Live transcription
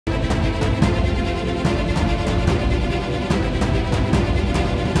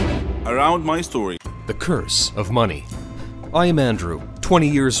around my story. The Curse of Money. I am Andrew, 20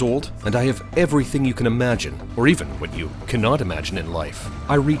 years old, and I have everything you can imagine, or even what you cannot imagine in life.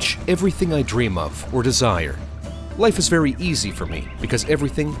 I reach everything I dream of or desire. Life is very easy for me because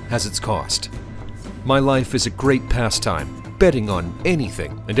everything has its cost. My life is a great pastime, betting on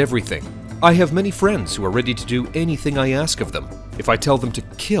anything and everything. I have many friends who are ready to do anything I ask of them. If I tell them to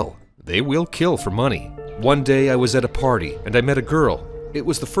kill, they will kill for money. One day I was at a party and I met a girl. It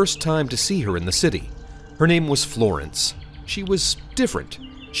was the first time to see her in the city. Her name was Florence. She was different.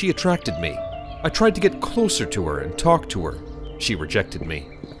 She attracted me. I tried to get closer to her and talk to her. She rejected me.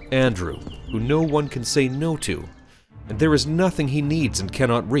 Andrew, who no one can say no to, and there is nothing he needs and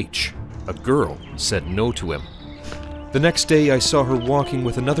cannot reach. A girl said no to him. The next day I saw her walking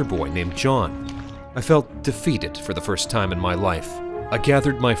with another boy named John. I felt defeated for the first time in my life. I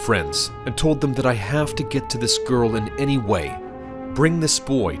gathered my friends and told them that I have to get to this girl in any way. Bring this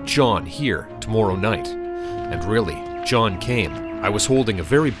boy, John, here tomorrow night. And really, John came. I was holding a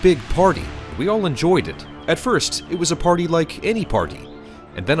very big party. We all enjoyed it. At first, it was a party like any party.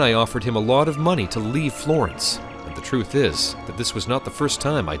 And then I offered him a lot of money to leave Florence. And the truth is that this was not the first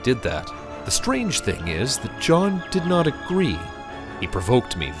time I did that. The strange thing is that John did not agree. He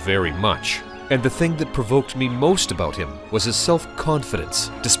provoked me very much. And the thing that provoked me most about him was his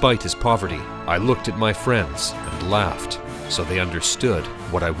self-confidence, despite his poverty. I looked at my friends and laughed, so they understood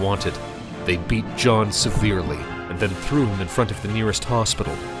what I wanted. They beat John severely and then threw him in front of the nearest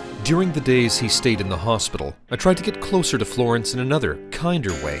hospital. During the days he stayed in the hospital, I tried to get closer to Florence in another,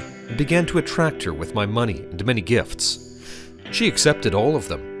 kinder way and began to attract her with my money and many gifts. She accepted all of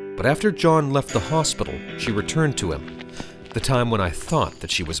them, but after John left the hospital, she returned to him, the time when I thought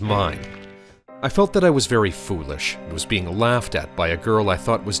that she was mine. I felt that I was very foolish and was being laughed at by a girl I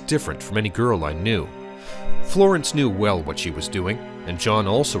thought was different from any girl I knew. Florence knew well what she was doing, and John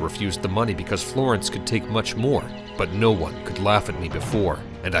also refused the money because Florence could take much more, but no one could laugh at me before,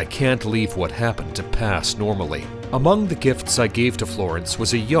 and I can't leave what happened to pass normally. Among the gifts I gave to Florence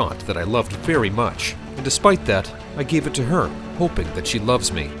was a yacht that I loved very much, and despite that, I gave it to her, hoping that she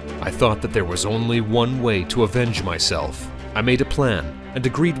loves me. I thought that there was only one way to avenge myself. I made a plan and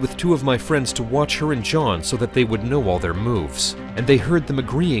agreed with two of my friends to watch her and John so that they would know all their moves, and they heard them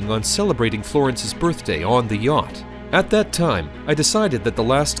agreeing on celebrating Florence's birthday on the yacht. At that time, I decided that the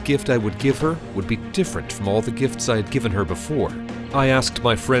last gift I would give her would be different from all the gifts I had given her before. I asked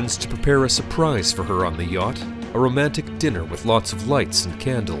my friends to prepare a surprise for her on the yacht, a romantic dinner with lots of lights and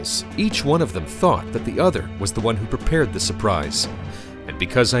candles. Each one of them thought that the other was the one who prepared the surprise. And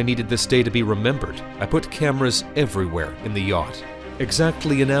because I needed this day to be remembered, I put cameras everywhere in the yacht.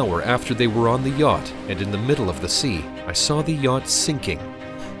 Exactly an hour after they were on the yacht and in the middle of the sea, I saw the yacht sinking.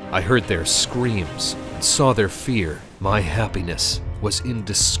 I heard their screams and saw their fear. My happiness was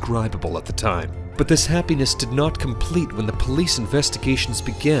indescribable at the time. But this happiness did not complete when the police investigations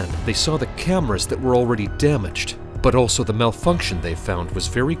began. They saw the cameras that were already damaged, but also the malfunction they found was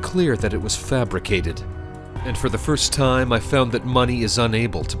very clear that it was fabricated. And for the first time, I found that money is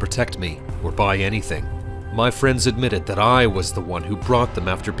unable to protect me or buy anything. My friends admitted that I was the one who brought them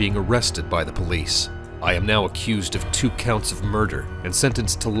after being arrested by the police. I am now accused of 2 counts of murder and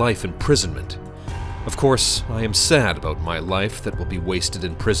sentenced to life imprisonment. Of course, I am sad about my life that will be wasted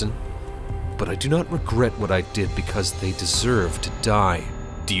in prison, but I do not regret what I did because they deserve to die.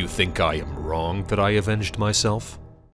 Do you think I am wrong that I avenged myself?